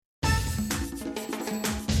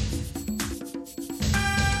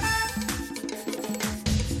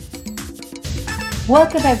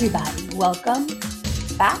Welcome, everybody. Welcome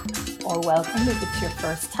back, or welcome if it's your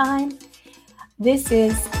first time. This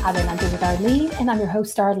is Adelante with Arlene, and I'm your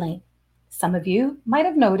host, Arlene. Some of you might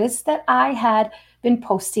have noticed that I had been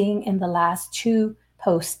posting in the last two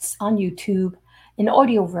posts on YouTube an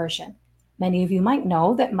audio version. Many of you might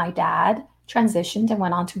know that my dad transitioned and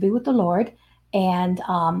went on to be with the Lord. And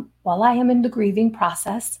while I am in the grieving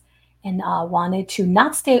process and wanted to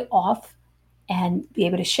not stay off and be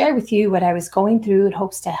able to share with you what I was going through in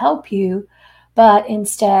hopes to help you, but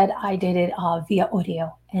instead I did it via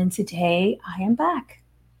audio. And today I am back.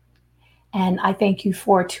 And I thank you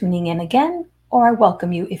for tuning in again, or I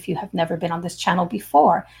welcome you if you have never been on this channel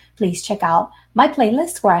before. Please check out my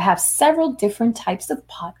playlist where I have several different types of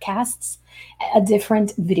podcasts,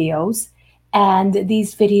 different videos, and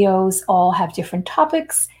these videos all have different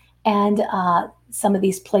topics. And some of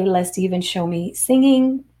these playlists even show me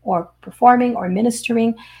singing or performing or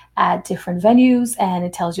ministering at different venues, and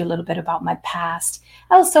it tells you a little bit about my past.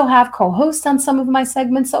 I also have co-hosts on some of my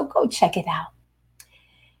segments, so go check it out.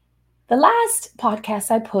 The last podcast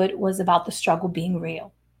I put was about the struggle being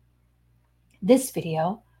real. This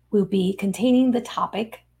video will be containing the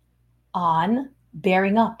topic on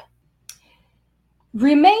bearing up.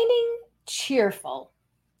 Remaining cheerful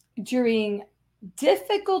during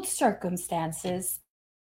difficult circumstances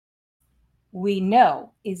we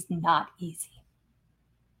know is not easy.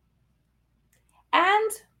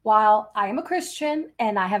 And while I am a Christian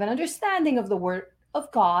and I have an understanding of the Word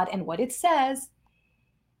of God and what it says,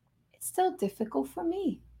 it's still difficult for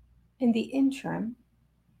me in the interim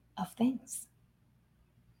of things.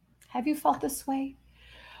 Have you felt this way?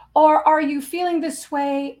 Or are you feeling this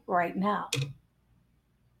way right now?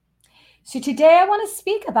 So today I want to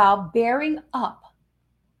speak about bearing up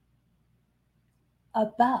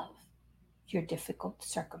above your difficult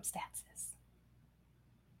circumstances.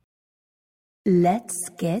 Let's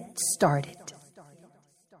get started.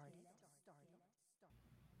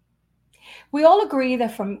 We all agree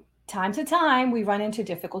that from time to time we run into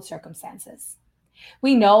difficult circumstances.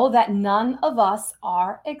 We know that none of us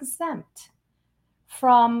are exempt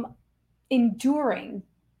from enduring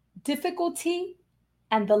difficulty,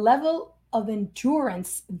 and the level of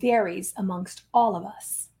endurance varies amongst all of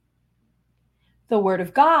us. The Word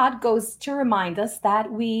of God goes to remind us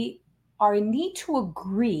that we are in need to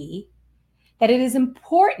agree that it is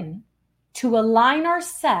important to align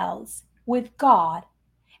ourselves with God,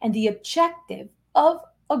 and the objective of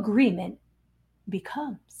agreement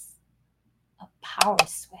becomes a power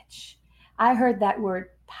switch. I heard that word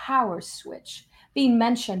power switch being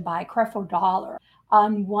mentioned by Creflo Dollar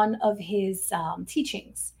on one of his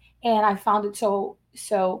teachings, and I found it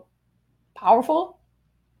so powerful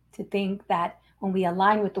to think that when we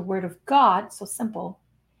align with the Word of God, so simple,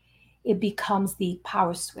 it becomes the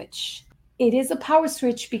power switch. It is a power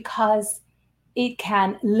switch because it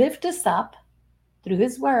can lift us up through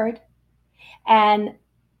His Word, and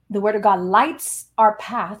the Word of God lights our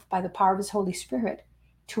path by the power of His Holy Spirit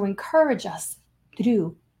to encourage us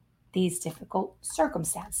through these difficult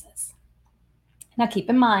circumstances. Now, keep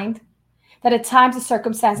in mind that at times the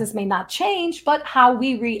circumstances may not change, but how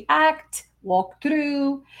we react, walk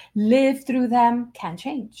through, live through them can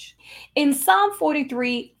change. In Psalm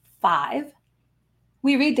 43:5,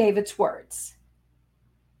 we read David's words.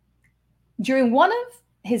 During one of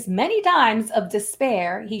his many times of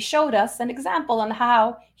despair, he showed us an example on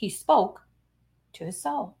how he spoke to his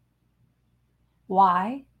soul.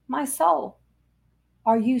 Why, my soul,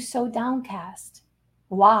 are you so downcast?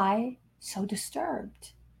 Why so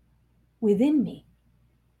disturbed within me?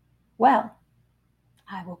 Well,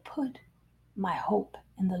 I will put my hope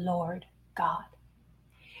in the Lord God.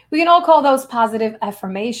 We can all call those positive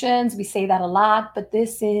affirmations. We say that a lot, but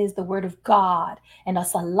this is the Word of God and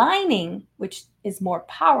us aligning, which is more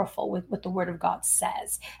powerful with what the Word of God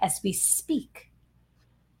says as we speak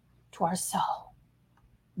to our soul,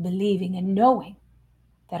 believing and knowing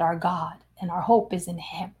that our God and our hope is in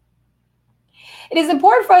Him. It is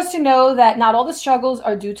important for us to know that not all the struggles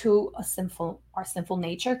are due to our sinful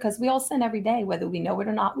nature, because we all sin every day, whether we know it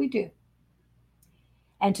or not, we do.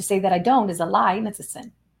 And to say that I don't is a lie, and it's a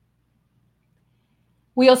sin.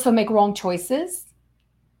 We also make wrong choices.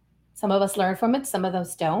 Some of us learn from it, some of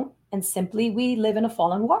us don't. And simply, we live in a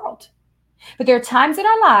fallen world. But there are times in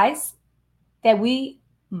our lives that we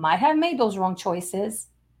might have made those wrong choices,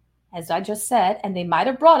 as I just said, and they might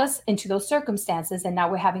have brought us into those circumstances. And now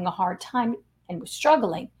we're having a hard time and we're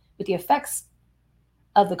struggling with the effects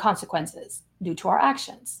of the consequences due to our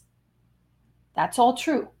actions. That's all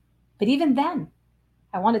true. But even then,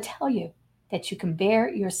 I want to tell you that you can bear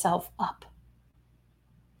yourself up.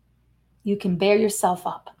 You can bear yourself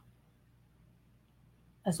up.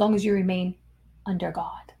 as long as you remain under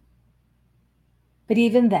God. But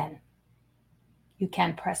even then, you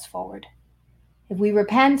can press forward. If we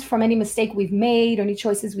repent from any mistake we've made, or any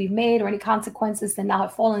choices we've made, or any consequences that now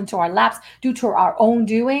have fallen into our laps due to our own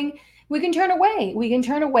doing, we can turn away. We can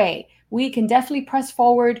turn away. We can definitely press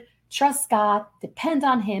forward, trust God, depend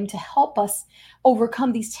on Him to help us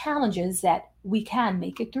overcome these challenges that we can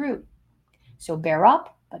make it through. So bear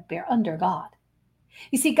up, but bear under God.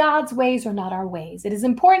 You see, God's ways are not our ways. It is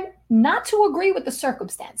important not to agree with the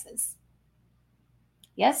circumstances.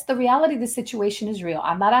 Yes, the reality of the situation is real.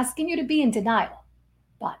 I'm not asking you to be in denial.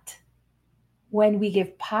 But when we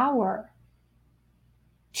give power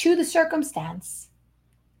to the circumstance,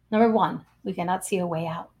 number one, we cannot see a way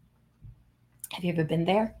out. Have you ever been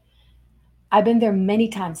there? I've been there many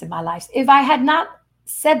times in my life. If I had not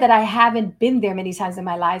said that I haven't been there many times in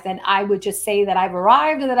my life, then I would just say that I've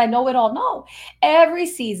arrived and that I know it all. No, every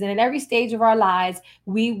season and every stage of our lives,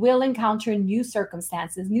 we will encounter new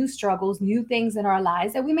circumstances, new struggles, new things in our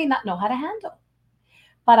lives that we may not know how to handle.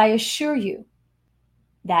 But I assure you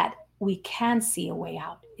that we can see a way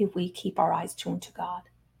out if we keep our eyes tuned to God.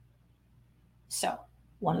 So,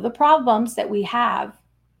 one of the problems that we have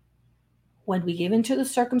when we give into the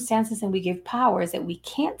circumstances and we give power is that we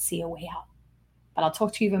can't see a way out. But I'll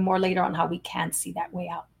talk to you even more later on how we can see that way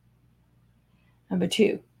out. Number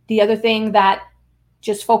two, the other thing that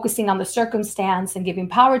just focusing on the circumstance and giving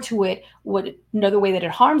power to it, another way that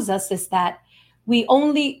it harms us is that we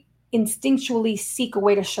only instinctually seek a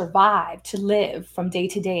way to survive, to live from day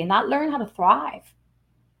to day and not learn how to thrive.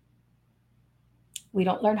 We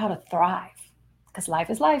don't learn how to thrive because life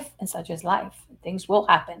is life and such is life. Things will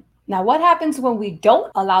happen. Now, what happens when we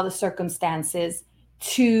don't allow the circumstances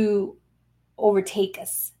to overtake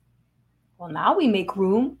us? Well, now we make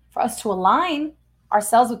room for us to align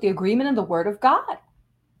ourselves with the agreement and the word of God.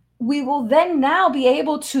 We will then now be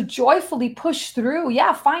able to joyfully push through.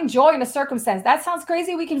 Yeah, find joy in a circumstance. That sounds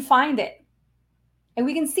crazy. We can find it. And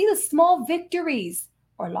we can see the small victories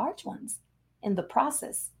or large ones in the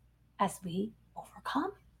process as we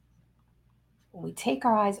overcome. When we take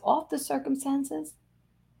our eyes off the circumstances,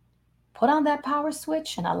 put on that power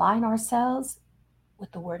switch and align ourselves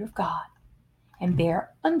with the word of God and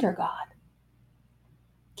bear under God.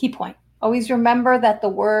 Key point. Always remember that the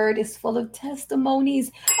word is full of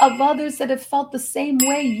testimonies of others that have felt the same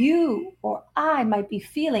way you or I might be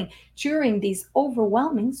feeling during these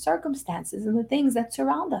overwhelming circumstances and the things that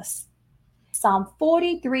surround us. Psalm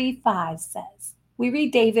 43:5 says, we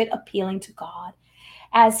read David appealing to God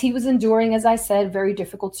as he was enduring, as I said, very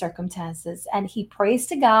difficult circumstances. And he prays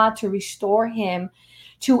to God to restore him,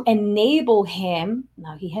 to enable him.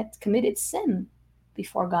 Now, he had committed sin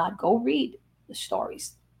before God. Go read the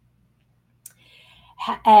stories.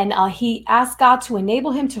 And he asked God to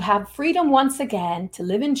enable him to have freedom once again, to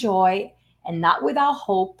live in joy, and not without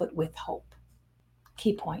hope, but with hope.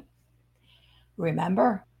 Key point.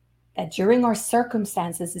 Remember that during our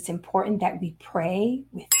circumstances, it's important that we pray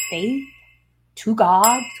with faith to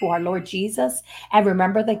God, to our Lord Jesus, and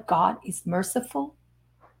remember that God is merciful,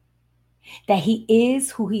 that He is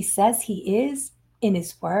who He says He is in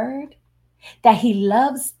His word, that He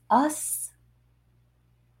loves us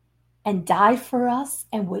and died for us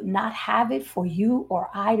and would not have it for you or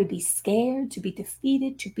I to be scared, to be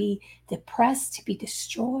defeated, to be depressed, to be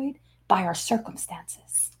destroyed by our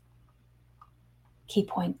circumstances. Key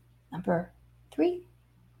point number 3.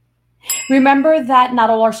 Remember that not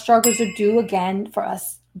all our struggles are due again for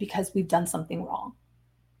us because we've done something wrong.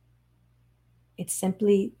 It's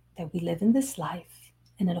simply that we live in this life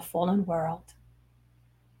and in a fallen world.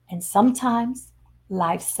 And sometimes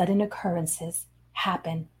life's sudden occurrences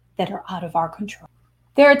happen that are out of our control.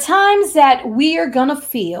 There are times that we are going to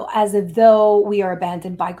feel as if though we are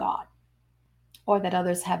abandoned by God or that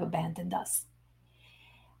others have abandoned us.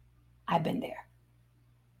 I've been there.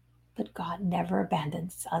 But God never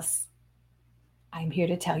abandons us. I'm here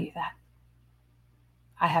to tell you that.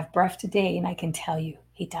 I have breath today and I can tell you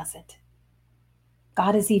He doesn't.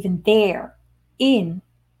 God is even there in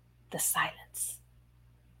the silence.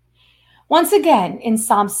 Once again, in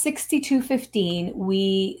Psalm 62:15,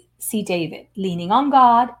 we see David leaning on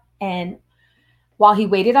God, and while he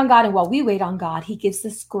waited on God and while we wait on God, He gives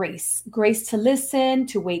us grace to listen,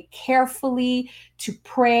 to wait carefully, to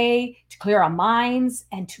pray, to clear our minds,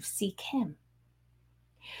 and to seek Him.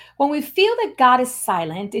 When we feel that God is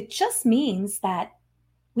silent, it just means that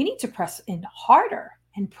we need to press in harder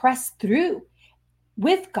and press through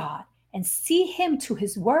with God and see Him to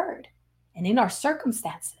His word and in our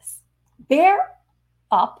circumstances. Bear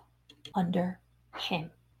up under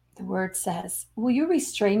Him. The word says, will you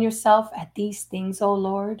restrain yourself at these things, O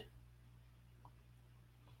Lord?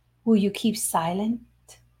 Will you keep silent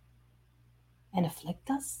and afflict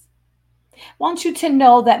us? I want you to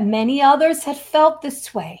know that many others had felt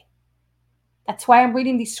this way. That's why I'm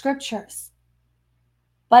reading these scriptures.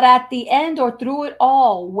 But at the end or through it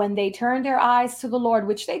all, when they turned their eyes to the Lord,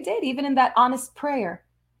 which they did, even in that honest prayer,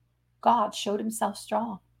 God showed himself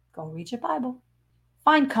strong. Go read your Bible.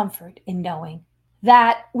 Find comfort in knowing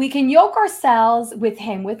that we can yoke ourselves with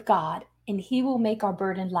him, with God, and he will make our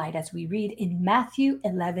burden light, as we read in Matthew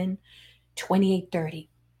 11:28-30.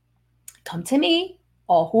 Come to me,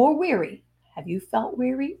 all who are weary. Have you felt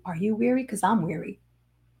weary? Are you weary? Because I'm weary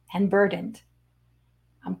and burdened.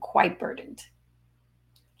 I'm quite burdened.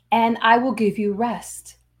 And I will give you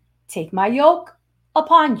rest. Take my yoke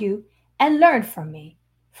upon you and learn from me,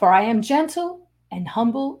 for I am gentle and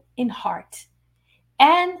humble in heart,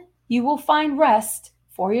 and you will find rest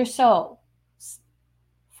for your souls.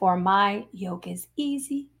 For my yoke is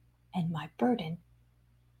easy and my burden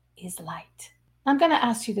is light. I'm going to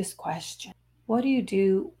ask you this question. What do you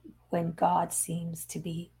do when God seems to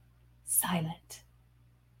be silent?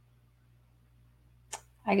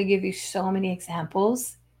 I could give you so many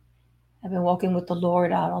examples. I've been walking with the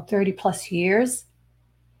Lord, 30 plus years,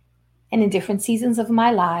 and in different seasons of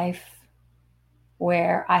my life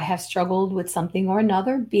where I have struggled with something or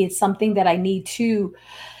another, be it something that I need to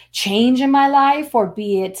change in my life, or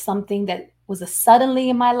be it something that was a suddenly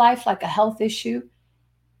in my life, like a health issue.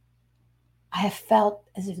 I have felt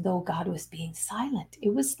as if though God was being silent.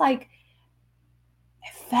 It was like I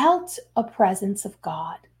felt a presence of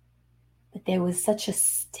God, but there was such a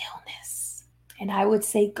stillness. And I would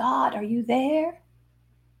say, God, are you there?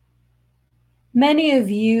 Many of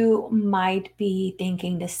you might be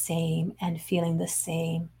thinking the same and feeling the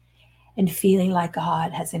same, and feeling like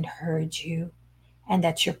God hasn't heard you and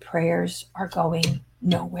that your prayers are going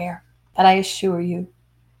nowhere. But I assure you,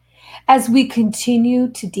 as we continue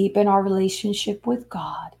to deepen our relationship with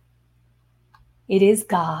God, it is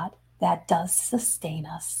God that does sustain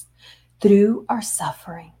us through our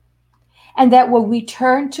suffering. And that when we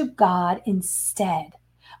turn to God instead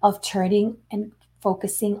of turning and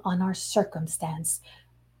focusing on our circumstance,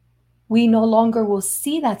 we no longer will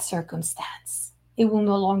see that circumstance. It will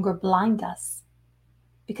no longer blind us,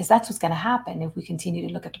 because that's what's going to happen if we continue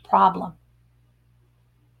to look at the problem.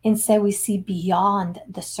 Instead, we see beyond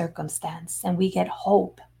the circumstance and we get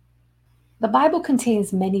hope. The Bible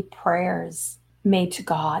contains many prayers made to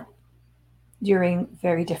God during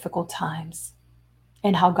very difficult times,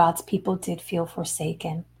 and how God's people did feel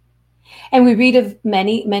forsaken. And we read of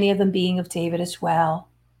many of them being of David as well,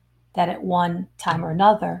 that at one time or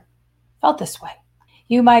another felt this way.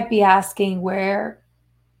 You might be asking, where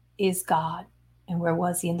is God? And where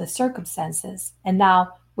was he in the circumstances? And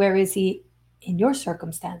now, where is he in your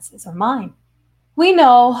circumstances or mine? We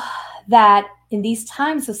know that in these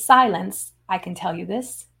times of silence, I can tell you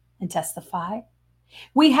this and testify,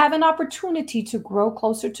 we have an opportunity to grow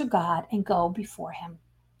closer to God and go before him,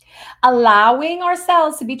 allowing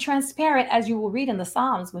ourselves to be transparent, as you will read in the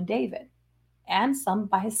Psalms when David, and some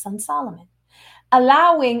by his son Solomon,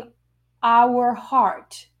 allowing our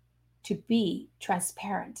heart to be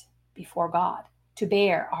transparent before God, to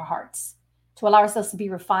bare our hearts, to allow ourselves to be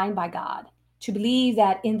refined by God, to believe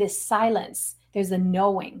that in this silence, there's a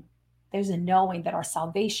knowing that our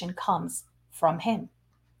salvation comes from him.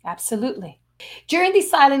 Absolutely. During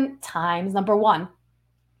these silent times, number one,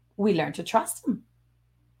 we learn to trust him.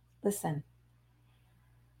 Listen,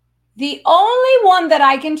 the only one that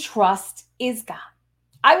I can trust is God.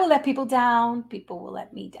 I will let people down. People will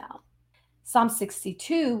let me down. Psalm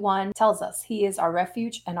 62:1 tells us he is our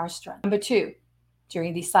refuge and our strength. Number two,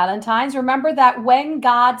 during these silent times, remember that when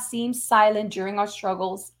God seems silent during our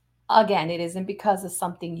struggles, again, it isn't because of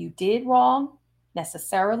something you did wrong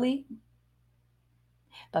necessarily,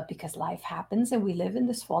 but because life happens and we live in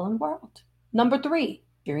this fallen world. Number three,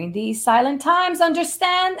 during these silent times,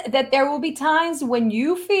 understand that there will be times when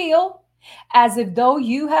you feel as if though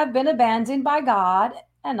you have been abandoned by God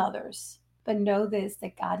and others. But know this,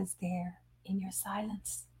 that God is there in your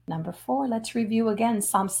silence. Number four, let's review again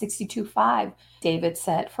Psalm 62:5. David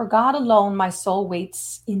said, "For God alone my soul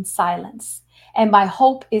waits in silence, and my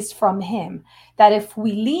hope is from him, that if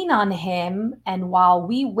we lean on him and while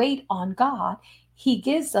we wait on God, he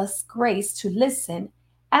gives us grace to listen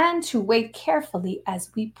and to wait carefully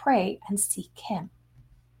as we pray and seek him."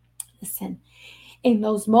 Listen, in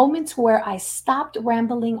those moments where I stopped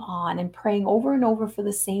rambling on and praying over and over for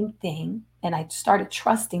the same thing, and I started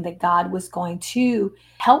trusting that God was going to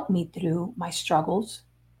help me through my struggles,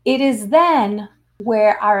 it is then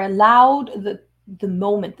where I allowed the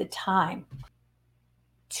moment, the time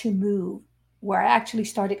to move where I actually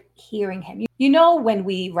started hearing him. You know, when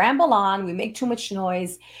we ramble on, we make too much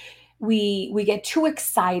noise, we get too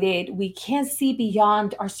excited, we can't see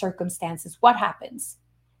beyond our circumstances. What happens?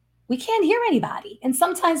 We can't hear anybody. And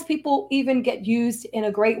sometimes people even get used in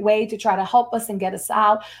a great way to try to help us and get us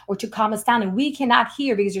out or to calm us down. And we cannot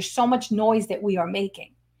hear because there's so much noise that we are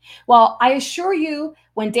making. Well, I assure you,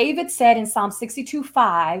 when David said in Psalm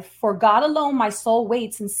 62:5, "For God alone my soul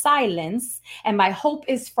waits in silence, and my hope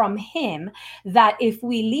is from him," that if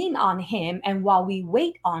we lean on him and while we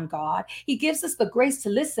wait on God, he gives us the grace to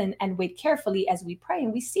listen and wait carefully as we pray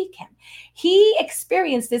and we seek him. He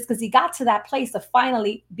experienced this because he got to that place of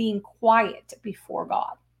finally being quiet before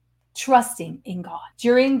God, trusting in God.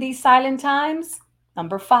 During these silent times,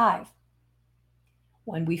 number 5,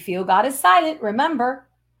 when we feel God is silent, remember,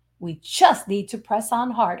 we just need to press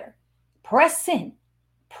on harder, press in,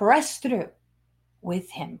 press through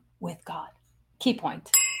with him, with God. Key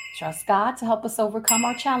point: trust God to help us overcome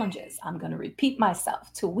our challenges. I'm going to repeat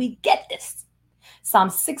myself till we get this.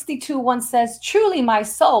 Psalm 62:1 says, "Truly my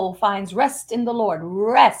soul finds rest in the Lord."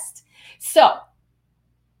 Rest. So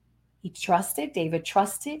he trusted, David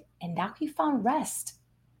trusted, and now he found rest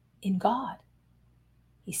in God.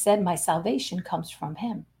 He said, "My salvation comes from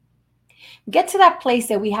him." Get to that place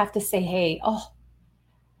that we have to say, hey,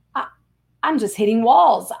 I'm just hitting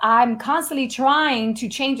walls. I'm constantly trying to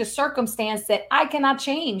change a circumstance that I cannot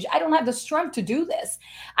change. I don't have the strength to do this.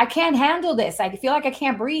 I can't handle this. I feel like I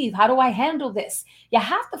can't breathe. How do I handle this? You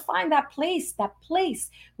have to find that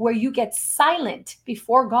place where you get silent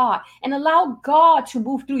before God and allow God to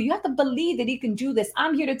move through. You have to believe that he can do this.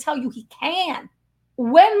 I'm here to tell you he can.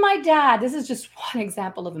 When my dad, this is just one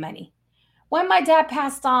example of many. When my dad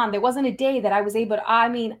passed on, there wasn't a day that I was able to,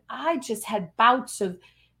 I just had bouts of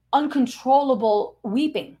uncontrollable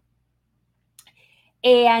weeping.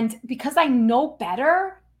 And because I know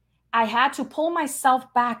better, I had to pull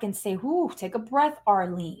myself back and say, take a breath,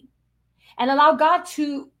 Arlene, and allow God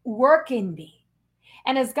to work in me.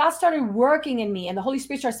 And as God started working in me and the Holy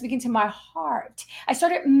Spirit started speaking to my heart, I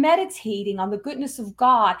started meditating on the goodness of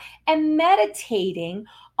God and meditating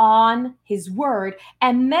on his word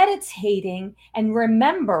and meditating and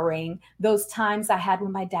remembering those times I had with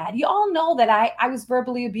my dad. You all know that I was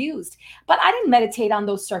verbally abused, but I didn't meditate on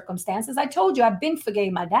those circumstances. I told you I've been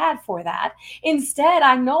forgave my dad for that. Instead,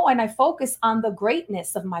 I know and I focus on the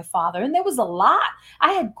greatness of my father. And there was a lot.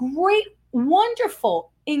 I had great,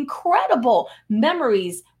 wonderful, incredible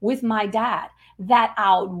memories with my dad that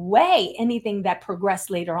outweigh anything that progressed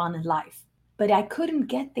later on in life. But I couldn't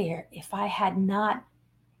get there if I had not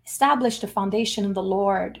established a foundation in the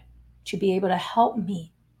Lord to be able to help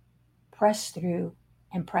me press through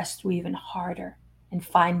and press through even harder and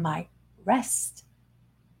find my rest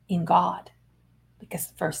in God.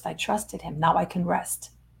 Because first I trusted him, now I can rest.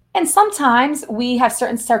 And sometimes we have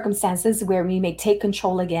certain circumstances where we may take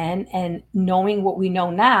control again, and knowing what we know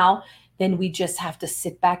now, then we just have to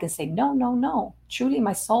sit back and say, no. Truly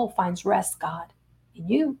my soul finds rest, God, in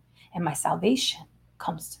you, and my salvation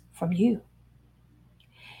comes from you.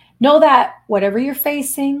 Know that whatever you're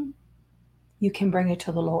facing, you can bring it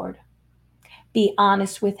to the Lord. Be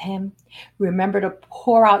honest with him. Remember to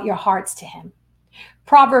pour out your hearts to him.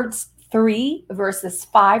 Proverbs 3 verses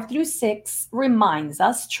 5-6 reminds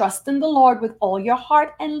us, trust in the Lord with all your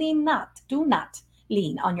heart and do not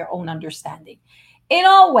lean on your own understanding. In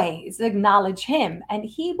all ways, acknowledge him and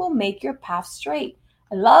he will make your path straight.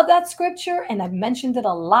 I love that scripture and I've mentioned it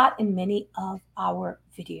a lot in many of our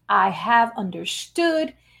videos. I have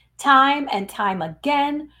understood time and time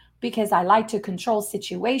again because I like to control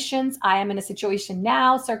situations. I am in a situation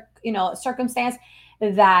now, circumstance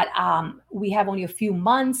that we have only a few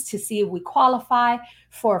months to see if we qualify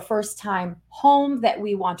for a first-time home that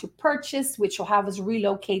we want to purchase, which will have us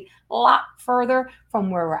relocate a lot further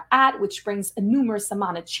from where we're at, which brings a numerous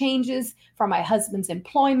amount of changes for my husband's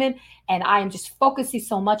employment. And I am just focusing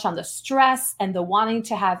so much on the stress and the wanting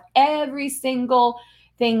to have every single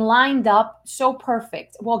thing lined up so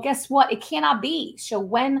perfect. Well, guess what? It cannot be. So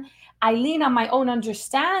when I lean on my own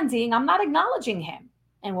understanding, I'm not acknowledging him.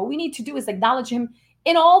 And what we need to do is acknowledge him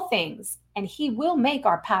in all things, and he will make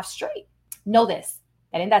our path straight. Know this,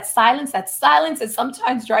 that in that silence that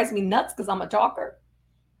sometimes drives me nuts because I'm a talker.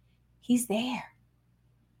 He's there.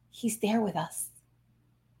 He's there with us.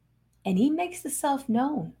 And he makes himself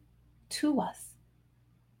known to us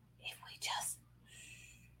if we just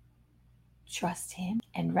trust him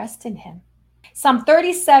and rest in him. Psalm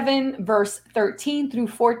 37 verse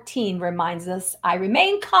 13-14 reminds us, I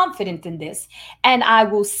remain confident in this, and I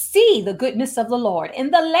will see the goodness of the Lord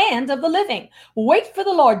in the land of the living. Wait for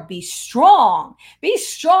the Lord, be strong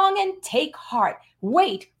and take heart.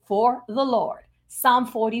 Wait for the Lord. Psalm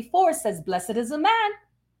 44 says, blessed is a man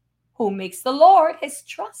who makes the Lord his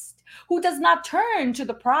trust, who does not turn to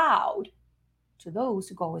the proud, to those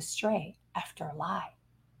who go astray after a lie.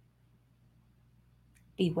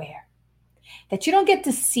 Beware that you don't get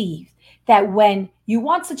deceived, that when you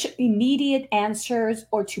want such immediate answers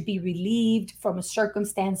or to be relieved from a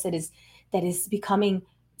circumstance that is becoming,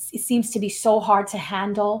 it seems to be so hard to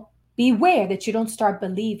handle, beware that you don't start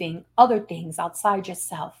believing other things outside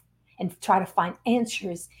yourself and try to find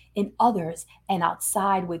answers in others and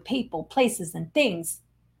outside with people, places, and things,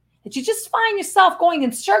 that you just find yourself going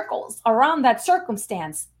in circles around that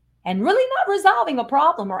circumstance and really not resolving a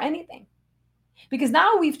problem or anything. Because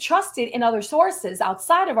now we've trusted in other sources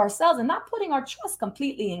outside of ourselves and not putting our trust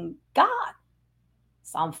completely in God.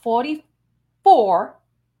 Psalm 44,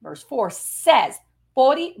 verse 4 says,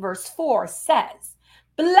 40, verse 4 says,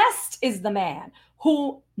 blessed is the man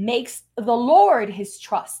who makes the Lord his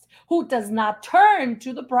trust, who does not turn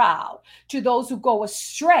to the proud, to those who go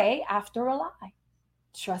astray after a lie.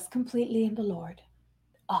 Trust completely in the Lord,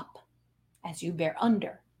 up as you bear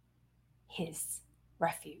under his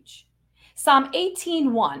refuge. Psalm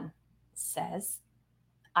 18:1 says,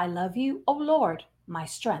 I love you, O Lord, my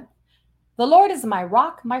strength. The Lord is my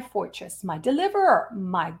rock, my fortress, my deliverer.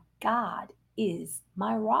 My God is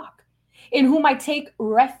my rock, in whom I take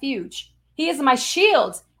refuge. He is my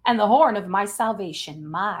shield and the horn of my salvation,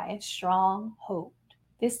 my stronghold.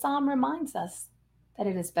 This psalm reminds us that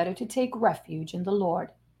it is better to take refuge in the Lord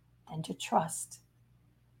than to trust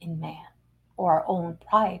in man or our own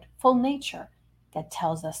prideful nature that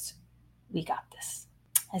tells us we got this.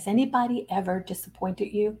 Has anybody ever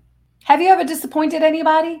disappointed you? Have you ever disappointed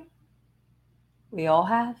anybody? We all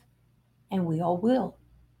have, and we all will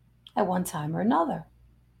at one time or another.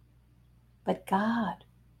 But God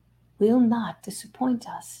will not disappoint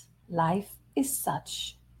us. Life is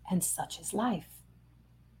such, and such is life.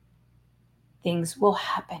 Things will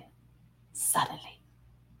happen suddenly.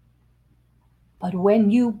 But when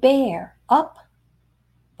you bear up,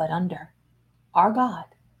 but under our God,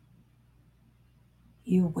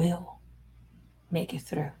 you will make it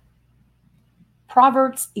through.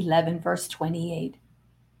 Proverbs 11, verse 28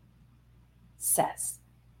 says,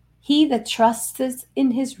 he that trusteth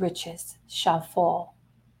in his riches shall fall,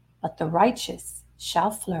 but the righteous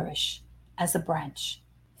shall flourish as a branch.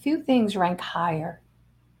 Few things rank higher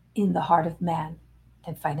in the heart of man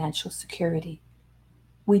than financial security.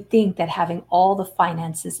 We think that having all the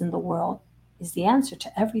finances in the world is the answer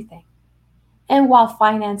to everything. And while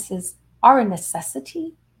finances are a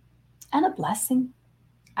necessity and a blessing,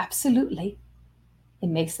 absolutely, it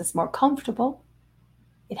makes us more comfortable.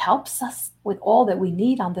 It helps us with all that we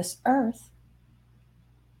need on this earth.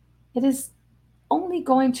 It is only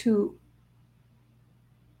going to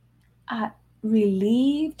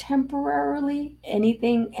relieve temporarily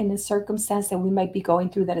anything in a circumstance that we might be going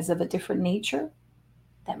through that is of a different nature,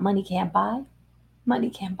 that money can't buy.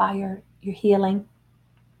 Money can't buy your healing.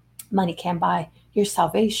 Money can't buy your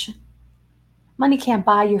salvation. Money can't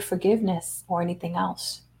buy your forgiveness or anything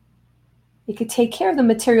else. It could take care of the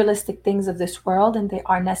materialistic things of this world, and they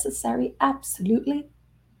are necessary, absolutely,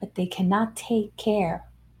 but they cannot take care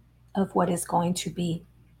of what is going to be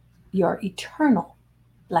your eternal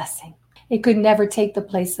blessing. It could never take the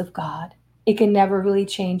place of God. It can never really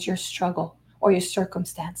change your struggle or your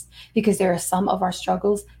circumstance, because there are some of our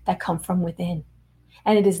struggles that come from within.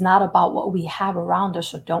 And it is not about what we have around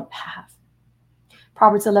us or don't have.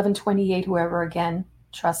 Proverbs 11:28, whoever again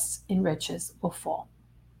trusts in riches will fall,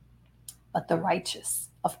 but the righteous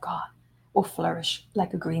of God will flourish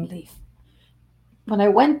like a green leaf. When I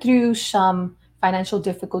went through some financial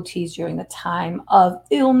difficulties during the time of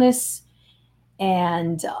illness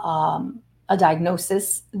and a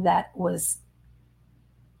diagnosis that was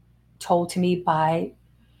told to me by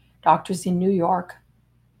doctors in New York,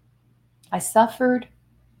 I suffered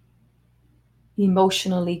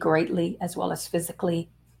emotionally greatly as well as physically,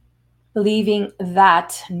 believing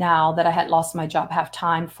that now that I had lost my job half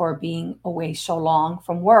time for being away so long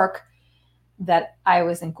from work, that I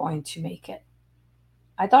wasn't going to make it.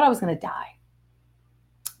 I thought I was going to die.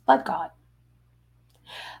 But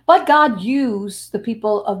God used the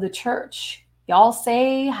people of the church. Y'all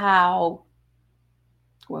say how,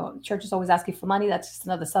 well, the church is always asking for money. That's just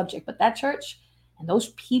another subject. But that church and those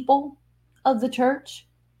people of the church,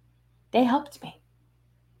 they helped me.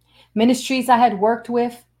 Ministries I had worked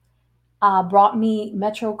with brought me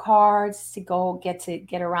Metro cards to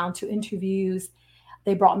get around to interviews.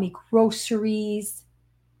 They brought me groceries.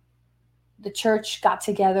 The church got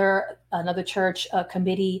together, another church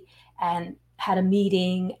committee, and had a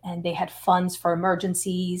meeting, and they had funds for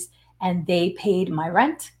emergencies, and they paid my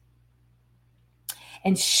rent.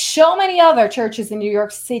 and so many other churches in New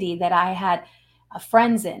York City that I had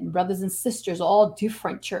friends in, brothers and sisters, all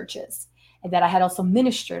different churches, and that I had also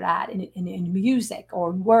ministered at in music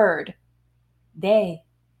or word. They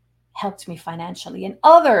helped me financially. And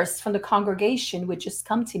others from the congregation would just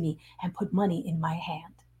come to me and put money in my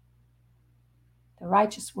hand. The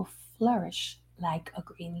righteous will flourish like a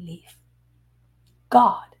green leaf.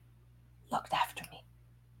 God looked after me,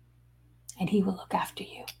 and he will look after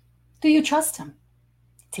you. Do you trust him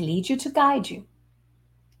to lead you, to guide you,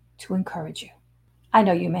 to encourage you? I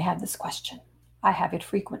know you may have this question. I have it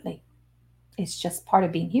frequently. It's just part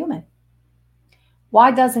of being human.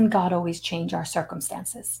 Why doesn't God always change our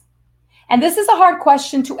circumstances? And this is a hard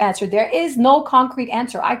question to answer. There is no concrete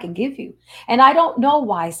answer I can give you. And I don't know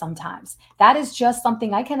why sometimes. That is just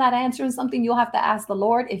something I cannot answer and something you'll have to ask the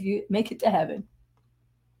Lord if you make it to heaven.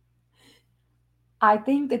 I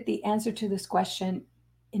think that the answer to this question,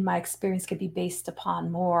 in my experience, could be based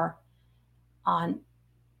upon more on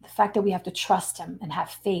the fact that we have to trust him and have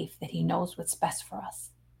faith that he knows what's best for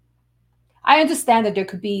us. I understand that there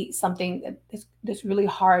could be something that's really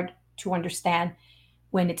hard to understand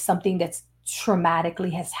when it's something that's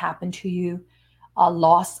traumatically has happened to you, a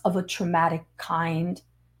loss of a traumatic kind,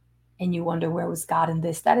 and you wonder, where was God in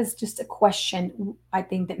this? That is just a question I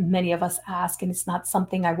think that many of us ask, and it's not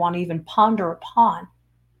something I want to even ponder upon.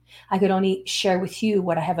 I could only share with you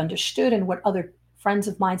what I have understood and what other friends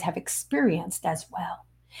of mine have experienced as well.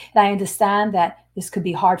 And I understand that this could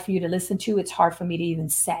be hard for you to listen to. It's hard for me to even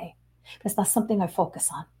say. But it's not something I focus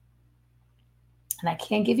on. And I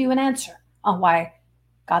can't give you an answer on why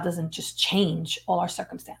God doesn't just change all our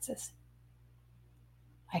circumstances.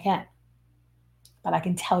 I can't. But I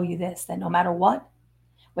can tell you this, that no matter what,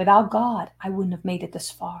 without God, I wouldn't have made it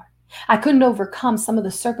this far. I couldn't overcome some of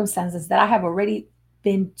the circumstances that I have already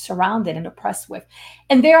been surrounded and oppressed with.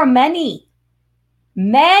 And there are many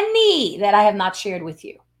that I have not shared with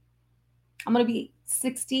you. I'm going to be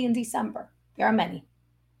 60 in December. There are many.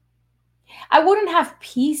 I wouldn't have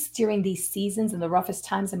peace during these seasons and the roughest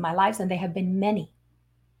times in my life, and they have been many,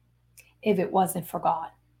 if it wasn't for God.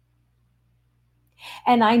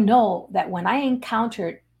 And I know that when I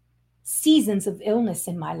encountered seasons of illness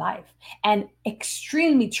in my life and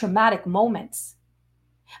extremely traumatic moments,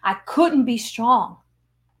 I couldn't be strong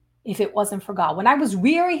if it wasn't for God. When I was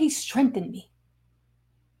weary, he strengthened me.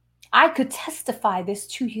 I could testify this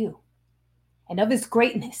to you and of his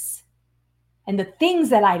greatness and the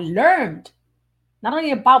things that I learned, not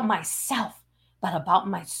only about myself, but about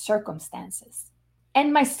my circumstances.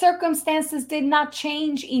 And my circumstances did not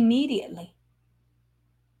change immediately,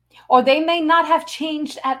 or they may not have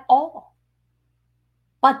changed at all,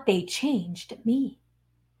 but they changed me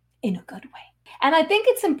in a good way. And I think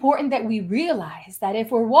it's important that we realize that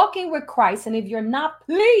if we're walking with Christ, and if you're not,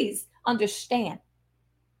 please understand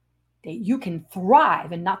that you can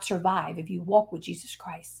thrive and not survive if you walk with Jesus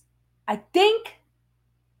Christ. I think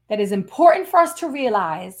that it's important for us to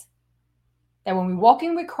realize that when we're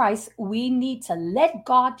walking with Christ, we need to let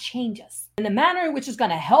God change us in a manner in which is going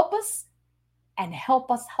to help us and help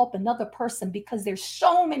us help another person, because there's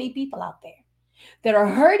so many people out there that are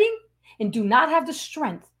hurting and do not have the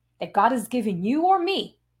strength that God has given you or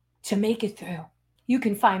me to make it through. You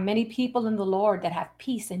can find many people in the Lord that have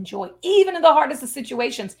peace and joy, even in the hardest of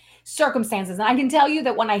situations, circumstances. And I can tell you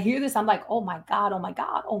that when I hear this, I'm like, oh my God, oh my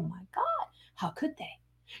God, oh my God. How could they?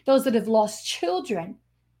 Those that have lost children,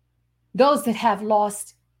 those that have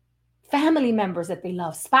lost family members that they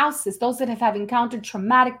love, spouses, those that have encountered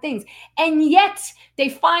traumatic things, and yet they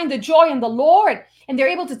find the joy in the Lord, and they're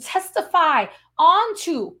able to testify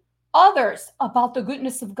onto others about the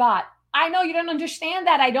goodness of God. I know you don't understand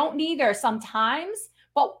that. I don't either sometimes,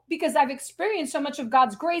 but because I've experienced so much of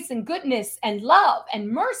God's grace and goodness and love and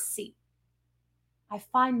mercy, I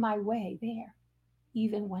find my way there,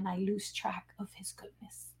 even when I lose track of his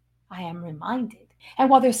goodness. I am reminded. And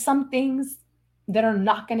while there's some things that are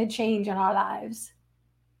not going to change in our lives,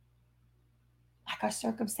 like our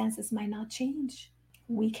circumstances might not change,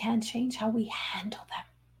 we can change how we handle them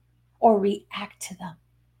or react to them,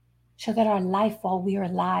 so that our life while we are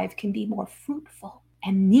alive can be more fruitful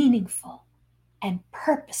and meaningful and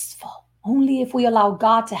purposeful. Only if we allow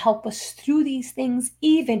God to help us through these things,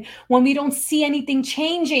 even when we don't see anything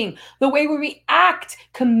changing, the way we react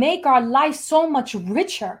can make our life so much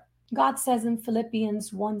richer. God says in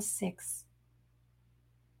Philippians 1:6,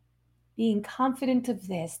 being confident of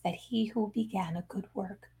this, that he who began a good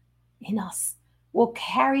work in us will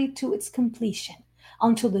carry to its completion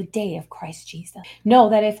until the day of Christ Jesus. Know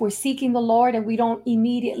that if we're seeking the Lord and we don't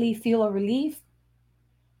immediately feel a relief,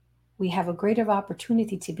 we have a greater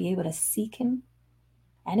opportunity to be able to seek him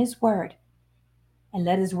and his word And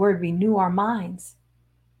let his word renew our minds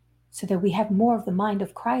so that we have more of the mind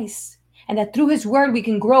of Christ. And that through his word we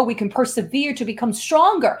can grow, we can persevere to become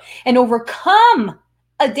stronger and overcome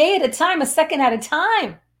a day at a time, a second at a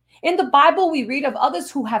time. In the Bible, we read of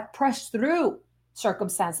others who have pressed through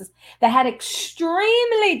circumstances that had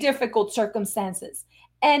extremely difficult circumstances.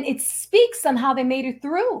 And it speaks on how they made it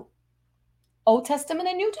through. Old Testament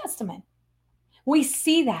and New Testament. We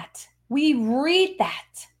see that. We read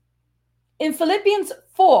that. In Philippians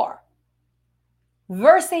 4,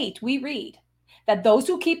 verse 8, we read that those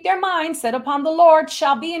who keep their minds set upon the Lord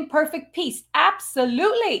shall be in perfect peace.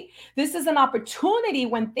 Absolutely. This is an opportunity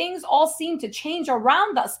when things all seem to change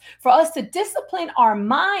around us for us to discipline our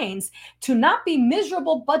minds to not be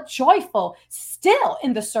miserable but joyful, still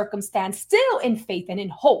in the circumstance, still in faith and in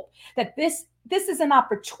hope that this is an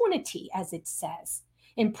opportunity, as it says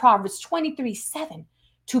in Proverbs 23:7.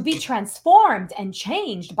 To be transformed and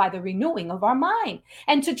changed by the renewing of our mind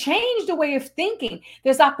and to change the way of thinking.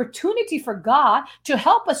 There's opportunity for God to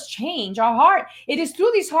help us change our heart. It is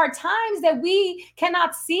through these hard times that we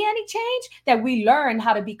cannot see any change, that we learn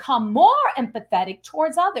how to become more empathetic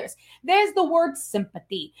towards others. There's the word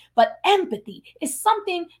sympathy, but empathy is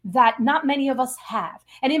something that not many of us have.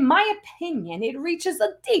 And in my opinion, it reaches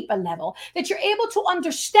a deeper level that you're able to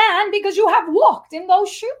understand because you have walked in those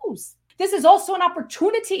shoes. This is also an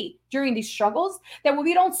opportunity during these struggles that when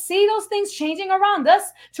we don't see those things changing around us,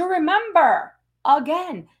 to remember,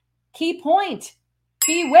 again, key point,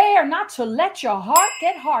 beware not to let your heart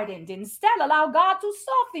get hardened. Instead, allow God to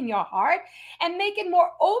soften your heart and make it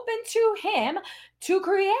more open to him to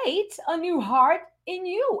create a new heart in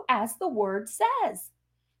you, as the word says.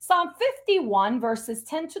 Psalm 51, verses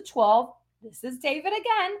 10 to 12. This is David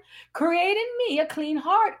again. Create in me a clean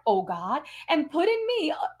heart, O God, and put in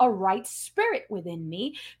me a right spirit within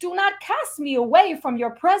me. Do not cast me away from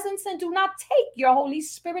your presence and do not take your Holy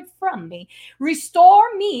Spirit from me.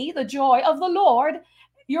 Restore me the joy of the Lord,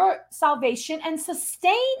 your salvation, and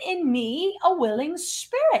sustain in me a willing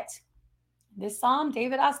spirit. This psalm,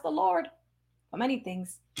 David asked the Lord for many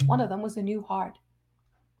things. One of them was a new heart.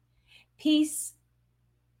 Peace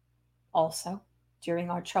also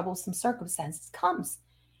during our troublesome circumstances comes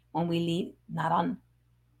when we lean not on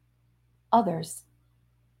others,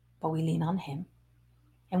 but we lean on him.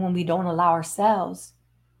 And when we don't allow ourselves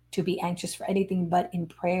to be anxious for anything but in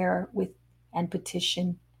prayer and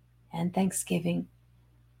petition and thanksgiving,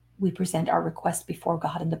 we present our request before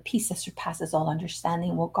God, and the peace that surpasses all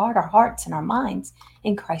understanding will guard our hearts and our minds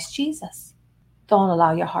in Christ Jesus. Don't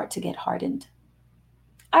allow your heart to get hardened.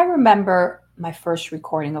 I remember my first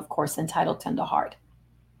recording, of course, entitled Tender Heart.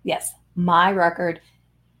 Yes, my record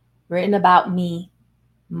written about me,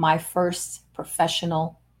 my first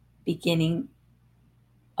professional beginning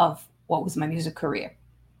of what was my music career.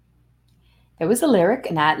 There was a lyric,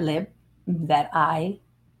 an ad-lib, that I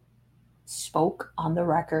spoke on the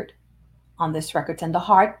record, on this record, Tender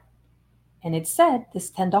Heart. And it said,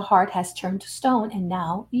 this tender heart has turned to stone and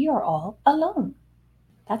now you're all alone.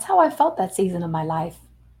 That's how I felt that season of my life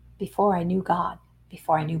before I knew God,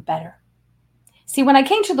 before I knew better. See, when I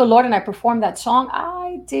came to the Lord and I performed that song,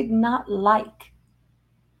 I did not like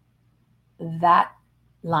that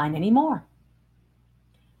line anymore.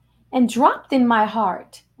 And dropped in my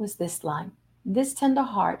heart was this line: this tender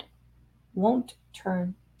heart won't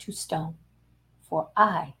turn to stone, for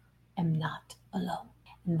I am not alone.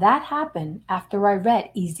 And that happened after I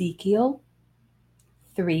read Ezekiel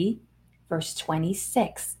 3, verse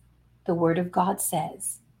 26. The word of God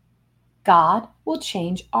says, God will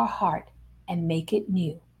change our heart and make it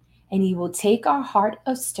new. And he will take our heart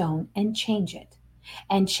of stone and change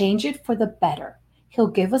it for the better. He'll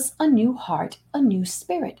give us a new heart, a new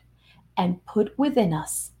spirit, and put within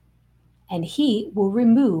us. And he will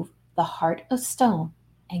remove the heart of stone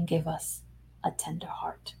and give us a tender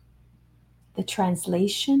heart. The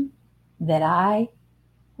translation that I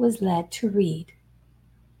was led to read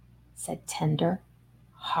said tender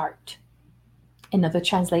heart. In other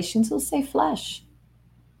translations, will say flesh,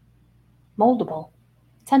 moldable,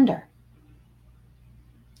 tender.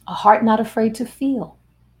 A heart not afraid to feel,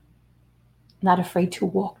 not afraid to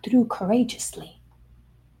walk through courageously,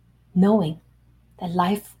 knowing that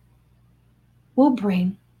life will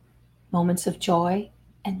bring moments of joy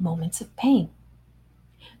and moments of pain.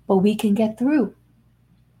 But we can get through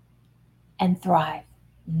and thrive,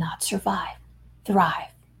 not survive, thrive,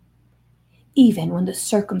 even when the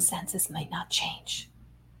circumstances might not change.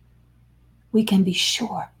 We can be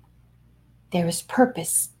sure there is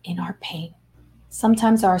purpose in our pain.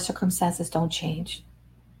 Sometimes our circumstances don't change,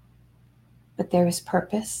 but there is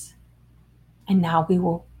purpose. And now we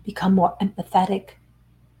will become more empathetic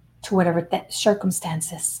to whatever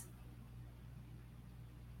circumstances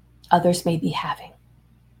others may be having.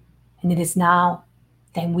 And it is now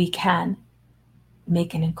that we can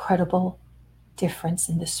make an incredible difference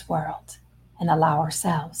in this world and allow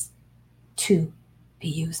ourselves to be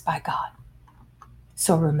used by God.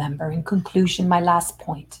 So remember, in conclusion, my last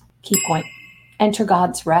point, keep going. Enter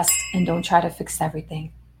God's rest and don't try to fix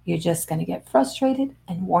everything. You're just going to get frustrated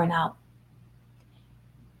and worn out.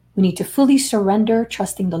 We need to fully surrender,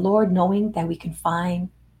 trusting the Lord, knowing that we can find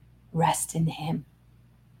rest in Him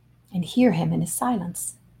and hear Him in His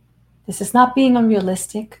silence. This is not being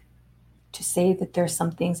unrealistic to say that there's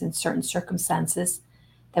some things in certain circumstances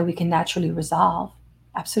that we can naturally resolve.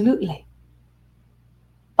 Absolutely.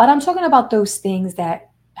 But I'm talking about those things that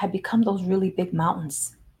have become those really big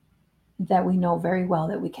mountains that we know very well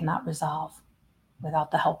that we cannot resolve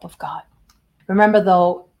without the help of God. Remember,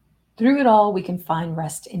 though, through it all, we can find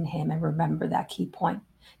rest in Him. And remember that key point,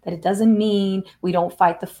 that it doesn't mean we don't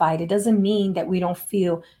fight the fight. It doesn't mean that we don't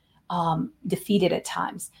feel defeated at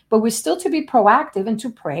times. But we're still to be proactive and to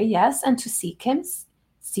pray, yes, and to seek Him,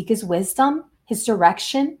 seek His wisdom, His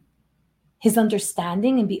direction, His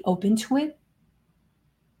understanding, and be open to it.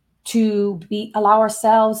 To allow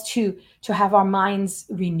ourselves to have our minds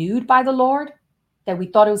renewed by the Lord, that we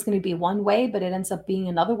thought it was going to be one way, but it ends up being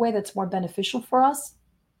another way that's more beneficial for us.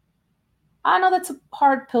 I know that's a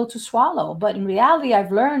hard pill to swallow, but in reality,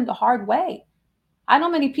 I've learned the hard way. I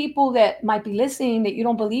know many people that might be listening that you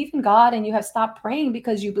don't believe in God and you have stopped praying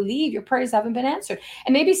because you believe your prayers haven't been answered.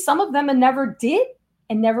 And maybe some of them never did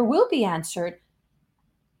and never will be answered,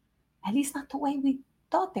 at least not the way we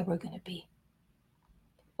thought they were going to be.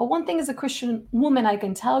 But one thing as a Christian woman I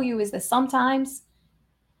can tell you is that sometimes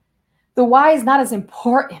the why is not as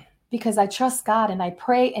important, because I trust God and I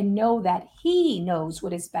pray and know that He knows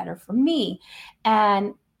what is better for me.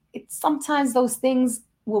 And sometimes those things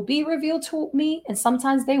will be revealed to me and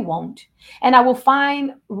sometimes they won't. And I will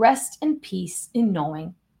find rest and peace in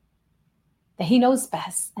knowing that He knows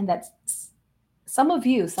best, and that some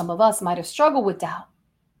of us might have struggled with doubt,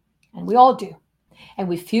 and we all do. And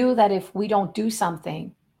we feel that if we don't do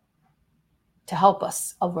something to help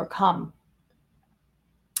us overcome,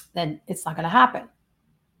 then it's not going to happen.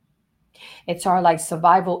 It's our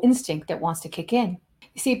survival instinct that wants to kick in.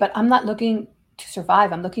 You see, but I'm not looking to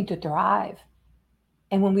survive. I'm looking to thrive.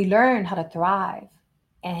 And when we learn how to thrive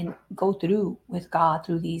and go through with God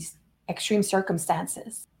through these extreme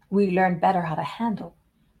circumstances, we learn better how to handle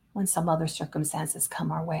when some other circumstances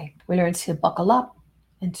come our way. We learn to buckle up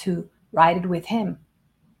and to ride it with Him.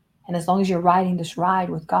 And as long as you're riding this ride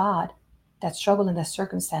with God, that struggle and that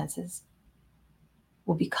circumstances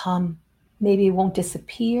will become, maybe it won't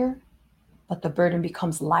disappear, but the burden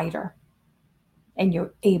becomes lighter. And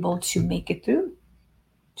you're able to make it through,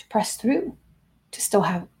 to press through, to still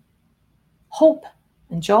have hope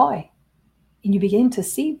and joy. And you begin to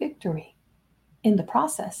see victory in the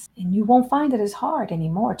process. And you won't find it as hard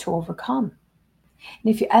anymore to overcome.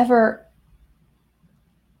 And if you ever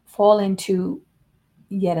fall into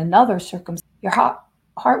yet another circumstance, your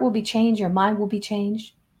heart will be changed, your mind will be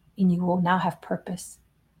changed, and you will now have purpose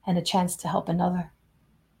and a chance to help another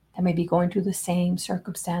that may be going through the same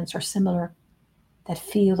circumstance or similar, that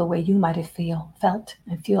feel the way you might have felt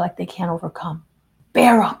and feel like they can't overcome.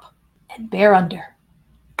 Bear up and bear under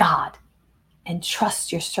God and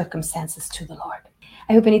trust your circumstances to the Lord.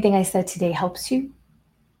 I hope anything I said today helps you.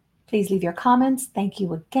 Please leave your comments. Thank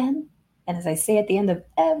you again. And as I say at the end of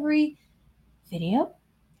every video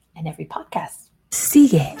and every podcast,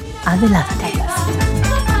 sigue adelante.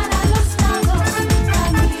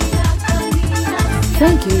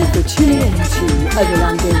 Thank you for tuning in to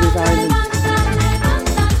Adelante with Arlene.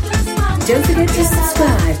 Don't forget to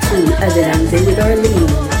subscribe to Adelante with Arlene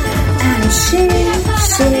and share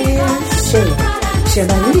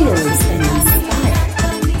my videos and